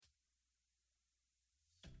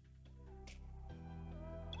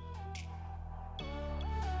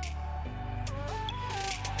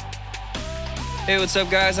Hey, what's up,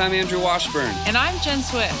 guys? I'm Andrew Washburn. And I'm Jen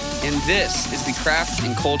Swift. And this is the Craft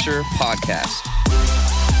and Culture Podcast.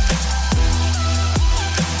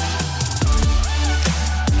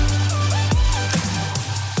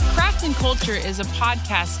 Craft and Culture is a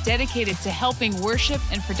podcast dedicated to helping worship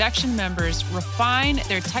and production members refine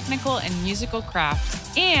their technical and musical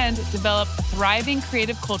craft and develop a thriving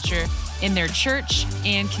creative culture in their church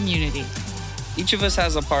and community. Each of us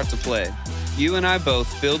has a part to play. You and I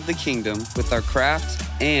both build the kingdom with our craft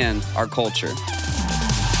and our culture.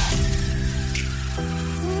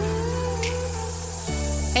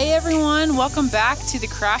 Hey everyone, welcome back to the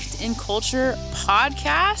Craft and Culture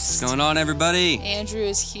Podcast. What's going on, everybody? Andrew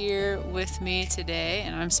is here with me today,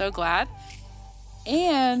 and I'm so glad.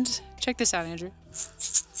 And check this out, Andrew.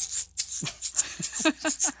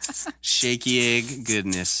 Shaky egg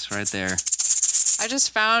goodness right there. I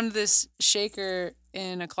just found this shaker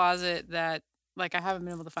in a closet that, I haven't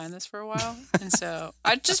been able to find this for a while. And so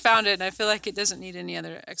I just found it, and I feel like it doesn't need any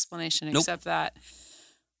other explanation except that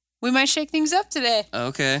we might shake things up today.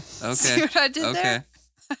 Okay. See what I did there?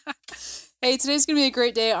 Hey, today's going to be a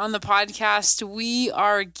great day on the podcast. We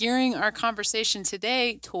are gearing our conversation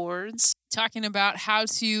today towards talking about how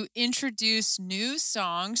to introduce new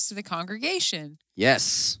songs to the congregation.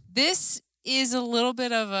 Yes. This is a little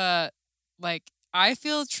bit of a, I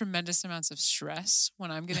feel tremendous amounts of stress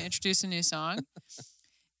when I'm going to introduce a new song.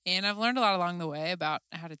 And I've learned a lot along the way about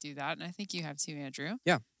how to do that. And I think you have too, Andrew.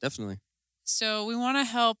 Yeah, definitely. So we want to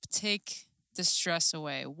help take the stress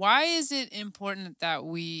away. Why is it important that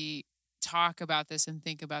we talk about this and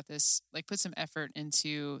think about this, put some effort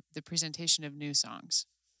into the presentation of new songs?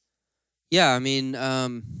 Yeah, I mean,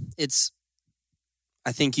 I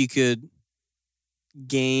think you could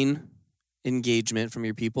gain engagement from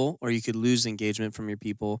your people, or you could lose engagement from your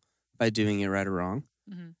people by doing it right or wrong.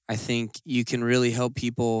 Mm-hmm. I think you can really help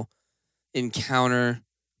people encounter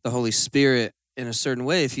the Holy Spirit in a certain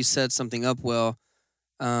way if you set something up well,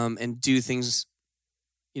 and do things,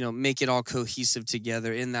 make it all cohesive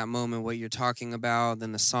together in that moment, what you're talking about,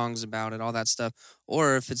 then the songs about it, all that stuff.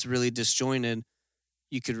 Or if it's really disjointed,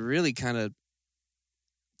 you could really kind of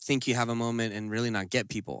think you have a moment and really not get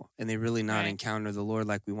people, and they really not encounter the Lord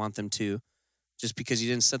like we want them to, just because you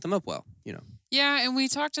didn't set them up well, Yeah, and we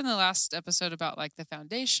talked in the last episode about the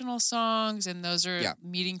foundational songs, and those are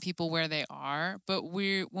meeting people where they are. But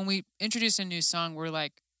when we introduce a new song, we're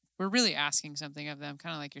really asking something of them,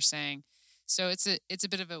 kind of like you're saying. So it's a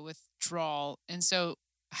bit of a withdrawal, and so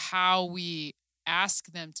how we ask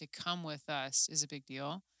them to come with us is a big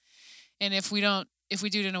deal. And if we do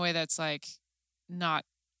it in a way that's not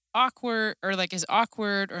awkward, or is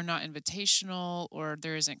awkward or not invitational, or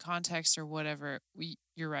there isn't context or whatever,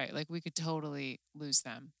 you're right. We could totally lose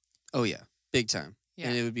them. Oh yeah, big time. Yeah.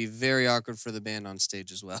 And it would be very awkward for the band on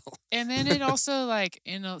stage as well. And then it also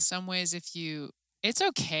in some ways, it's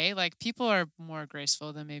okay. People are more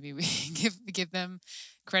graceful than maybe we give them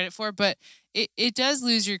credit for, but it does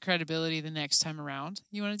lose your credibility the next time around.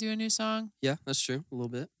 You want to do a new song? Yeah, that's true. A little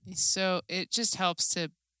bit. So it just helps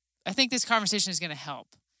I think this conversation is going to help.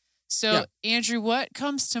 So, Andrew, what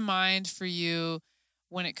comes to mind for you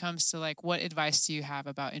when it comes to what advice do you have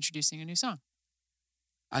about introducing a new song?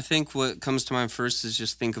 I think what comes to mind first is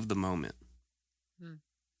just think of the moment.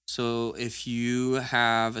 So if you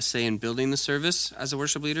have a say in building the service as a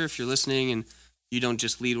worship leader, if you're listening and you don't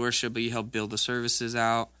just lead worship, but you help build the services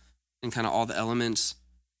out and kind of all the elements,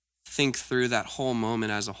 think through that whole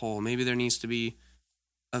moment as a whole. Maybe there needs to be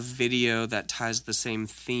a video that ties the same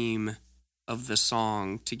theme of the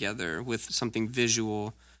song together with something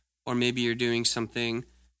visual, or maybe you're doing something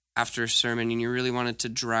after a sermon and you really wanted to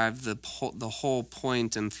drive the whole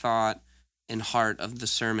point and thought and heart of the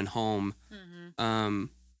sermon home. Mm-hmm.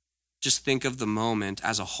 Just think of the moment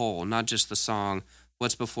as a whole, not just the song.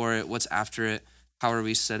 What's before it? What's after it? How are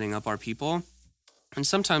we setting up our people? And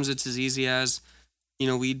sometimes it's as easy as,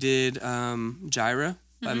 we did Jireh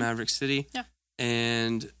by Maverick City,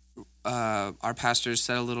 and our pastor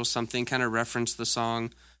said a little something, kind of referenced the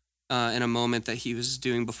song in a moment that he was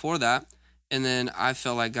doing before that. And then I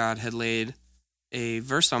felt like God had laid a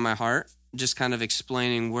verse on my heart, just kind of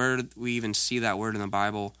explaining where we even see that word in the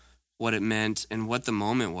Bible, what it meant, and what the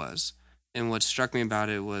moment was. And what struck me about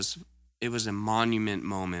it was a monument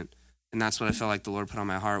moment. And that's what I felt like the Lord put on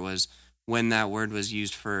my heart, was when that word was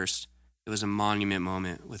used first, it was a monument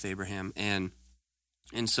moment with Abraham. And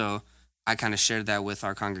so I kind of shared that with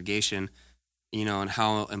our congregation, and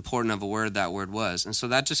how important of a word that word was. And so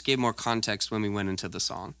that just gave more context when we went into the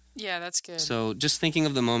song. Yeah, that's good. So just thinking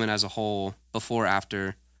of the moment as a whole, before,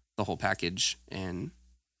 after, the whole package, and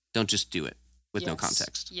don't just do it with no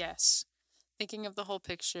context. Yes. Thinking of the whole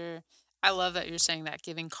picture, I love that you're saying that,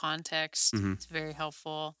 giving context. Mm-hmm. It's very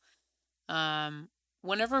helpful.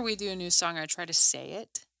 Whenever we do a new song, I try to say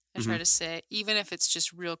it. I try to say, even if it's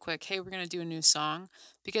just real quick, hey, we're going to do a new song,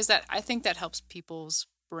 because I think that helps people's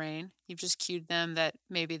brain. You've just cued them that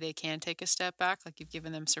maybe they can take a step back, like you've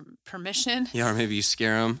given them some permission. Yeah, or maybe you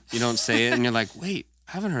scare them. You don't say it, and you're like, wait,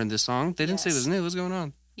 I haven't heard this song. They didn't say it was new. What's going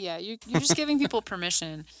on? Yeah, you're just giving people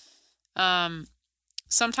permission.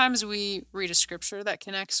 Sometimes we read a scripture that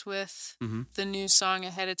connects with the new song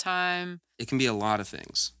ahead of time. It can be a lot of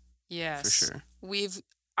things. Yes. For sure.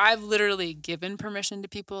 I've literally given permission to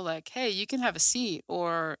people, like, hey, you can have a seat,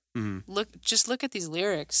 or look at these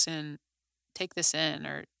lyrics and take this in,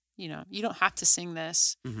 or, you don't have to sing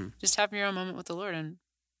this. Just have your own moment with the Lord and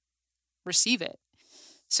receive it.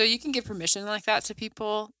 So you can give permission like that to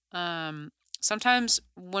people. Sometimes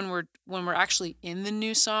when we're actually in the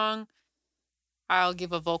new song, I'll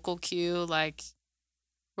give a vocal cue, like,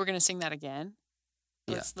 we're going to sing that again.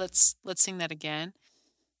 Let's sing that again.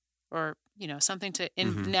 Or, something to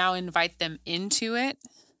now invite them into it.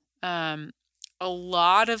 A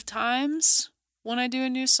lot of times when I do a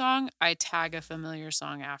new song, I tag a familiar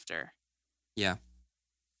song after. Yeah.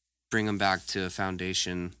 Bring them back to a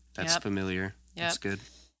foundation that's familiar. That's good.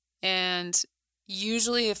 And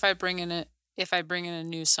usually if I bring in a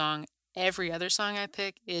new song, every other song I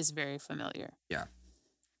pick is very familiar. Yeah.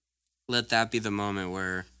 Let that be the moment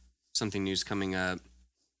where something new's coming up,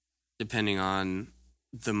 depending on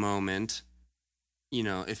the moment.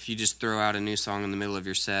 If you just throw out a new song in the middle of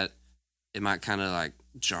your set, it might kind of like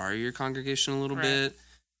jar your congregation a little bit.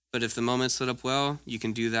 But if the moment's lit up well, you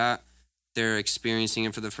can do that. They're experiencing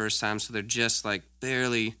it for the first time, so they're just like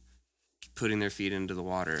barely putting their feet into the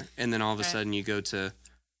water. And then all of a sudden you go to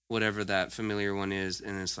whatever that familiar one is,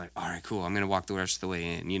 and it's like, all right, cool, I'm going to walk the rest of the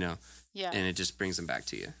way in, Yeah. And it just brings them back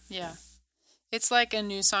to you. Yeah. It's like a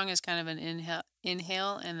new song is kind of an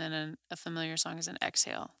inhale, and then a familiar song is an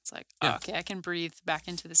exhale. It's like, okay, I can breathe back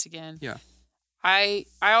into this again. Yeah. I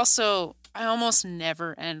almost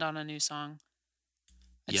never end on a new song.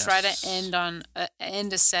 I try to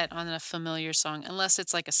end a set on a familiar song, unless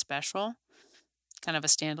it's like a special, kind of a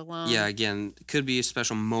standalone. Yeah, again, it could be a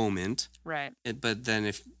special moment. Right. But then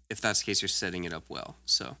if that's the case, you're setting it up well.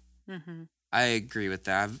 So I agree with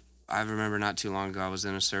that. I remember not too long ago, I was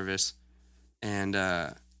in a service, and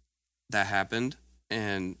that happened,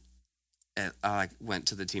 and I went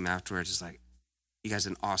to the team afterwards. It's like, you guys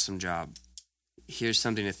did an awesome job. Here's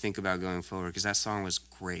something to think about going forward, because that song was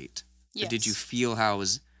great. Yes. But did you feel how it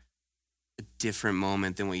was a different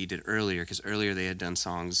moment than what you did earlier? Because earlier they had done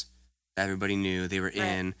songs that everybody knew. They were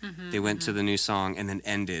in. They went to the new song and then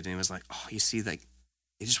ended. And it was like, oh, you see, like,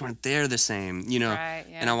 they just weren't there the same, Right,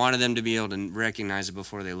 yeah. And I wanted them to be able to recognize it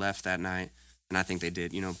before they left that night. And I think they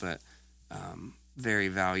did, but very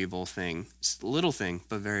valuable thing. It's a little thing,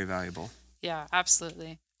 but very valuable. Yeah,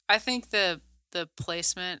 absolutely. I think the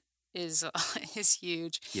placement is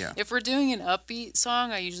huge. Yeah. If we're doing an upbeat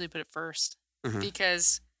song, I usually put it first,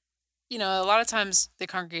 because, a lot of times the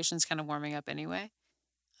congregation's kind of warming up anyway.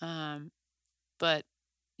 But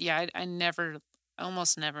yeah, I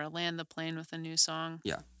almost never land the plane with a new song.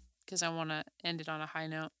 Yeah. Because I want to end it on a high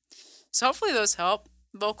note. So hopefully those help.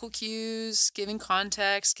 Vocal cues, giving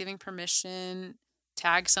context, giving permission,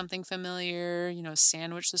 tag something familiar,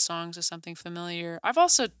 sandwich the songs with something familiar. I've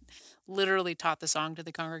also literally taught the song to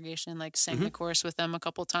the congregation, like sang the chorus with them a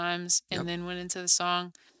couple times, and then went into the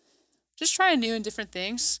song. Just trying new and different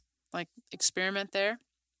things, like experiment there.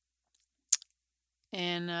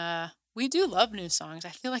 And we do love new songs. I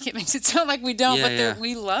feel like it makes it sound like we don't, but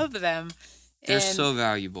we love them. They're so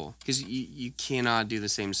valuable, because you cannot do the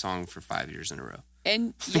same song for 5 years in a row.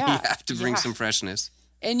 And you have to bring some freshness.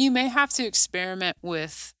 And you may have to experiment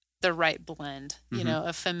with the right blend,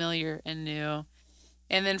 of familiar and new.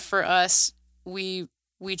 And then for us, we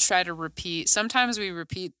try to repeat. Sometimes we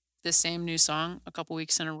repeat the same new song a couple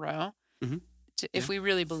weeks in a row, if we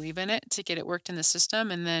really believe in it, to get it worked in the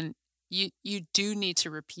system. And then you do need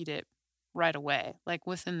to repeat it right away, like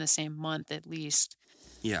within the same month at least.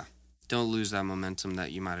 Yeah. Don't lose that momentum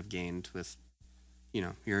that you might have gained with,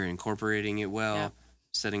 you're incorporating it well,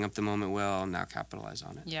 setting up the moment well, and now capitalize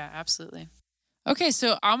on it. Yeah, absolutely. Okay,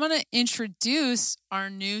 so I'm going to introduce our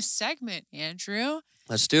new segment, Andrew.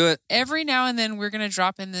 Let's do it. Every now and then we're going to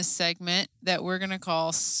drop in this segment that we're going to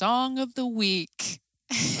call Song of the Week.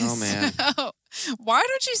 Oh, man. So, why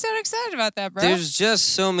don't you sound excited about that, bro? There's just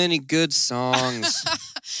so many good songs.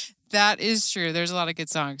 That is true. There's a lot of good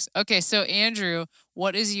songs. Okay, so Andrew,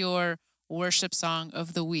 what is your worship song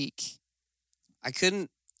of the week? I couldn't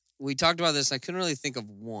we talked about this. I couldn't really think of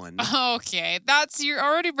one. Okay, you're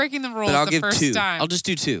already breaking the rules But I'll the give first two. time. I'll just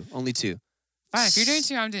do two. Only two. Fine, if you're doing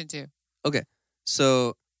two, I'm doing two. Okay.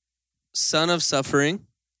 So, Son of Suffering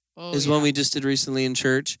is one we just did recently in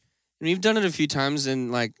church. And we've done it a few times,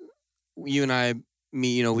 and like you and I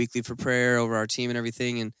meet, weekly for prayer over our team and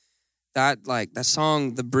everything. And that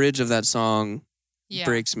song, the bridge of that song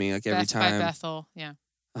breaks me like every time. By Bethel, yeah.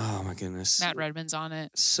 Oh my goodness. Matt Redman's on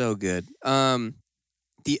it. So good.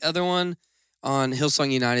 The other one on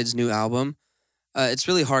Hillsong United's new album, it's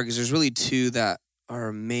really hard because there's really two that are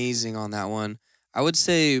amazing on that one. I would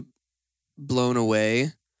say Blown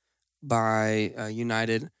Away by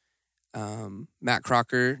United. Matt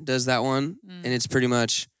Crocker does that one, and it's pretty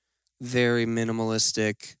much very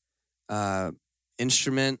minimalistic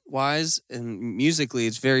instrument-wise, and musically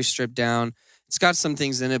it's very stripped down. It's got some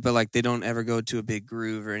things in it, but like they don't ever go to a big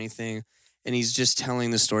groove or anything. And he's just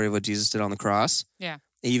telling the story of what Jesus did on the cross. Yeah.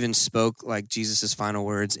 He even spoke like Jesus's final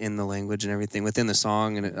words in the language and everything within the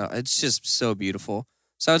song, and it's just so beautiful.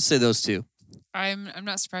 So I would say those two. I'm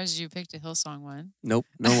not surprised you picked a Hillsong one. Nope,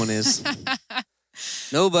 no one is.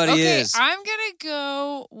 Nobody is. I'm gonna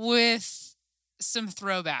go with some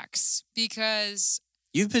throwbacks because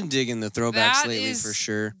you've been digging the throwbacks lately for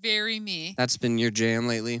sure. Very me. That's been your jam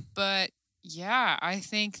lately. But yeah, I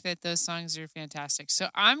think that those songs are fantastic. So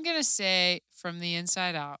I'm gonna say From the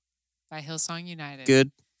Inside Out by Hillsong United.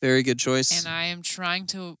 Good. Very good choice. And I am trying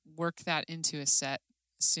to work that into a set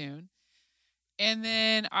soon. And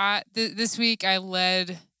then this week I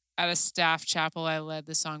led at a staff chapel. I led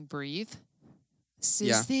the song Breathe. This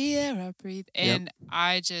is the air I breathe. And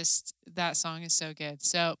that song is so good.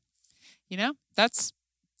 So, that's,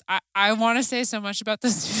 I want to say so much about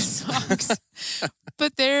those two songs.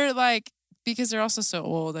 But they're like, because they're also so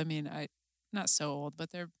old. I mean, not so old, but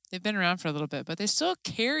they've been around for a little bit, but they still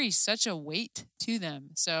carry such a weight to them.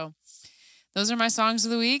 So those are my songs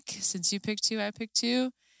of the week. Since you picked two, I picked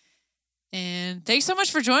two. And thanks so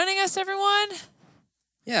much for joining us, everyone.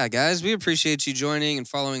 Yeah, guys, we appreciate you joining and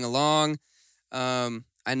following along.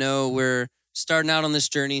 I know we're starting out on this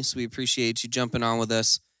journey, so we appreciate you jumping on with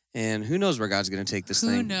us. And who knows where God's going to take this thing.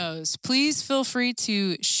 Who knows? Please feel free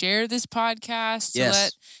to share this podcast to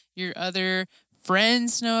let your other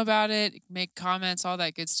friends know about it, make comments, all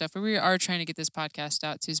that good stuff. We are trying to get this podcast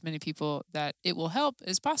out to as many people that it will help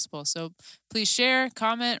as possible. So please share,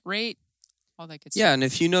 comment, rate, all that good stuff. Yeah, and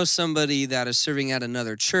if you know somebody that is serving at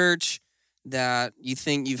another church that you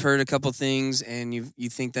think you've heard a couple things and you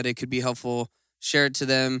think that it could be helpful, share it to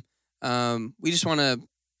them. We just want to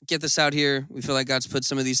get this out here. We feel like God's put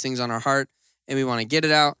some of these things on our heart, and we want to get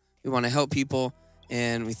it out. We want to help people,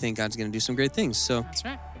 and we think God's going to do some great things. So that's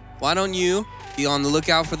right. Why don't you be on the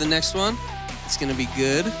lookout for the next one? It's going to be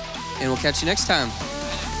good, and we'll catch you next time.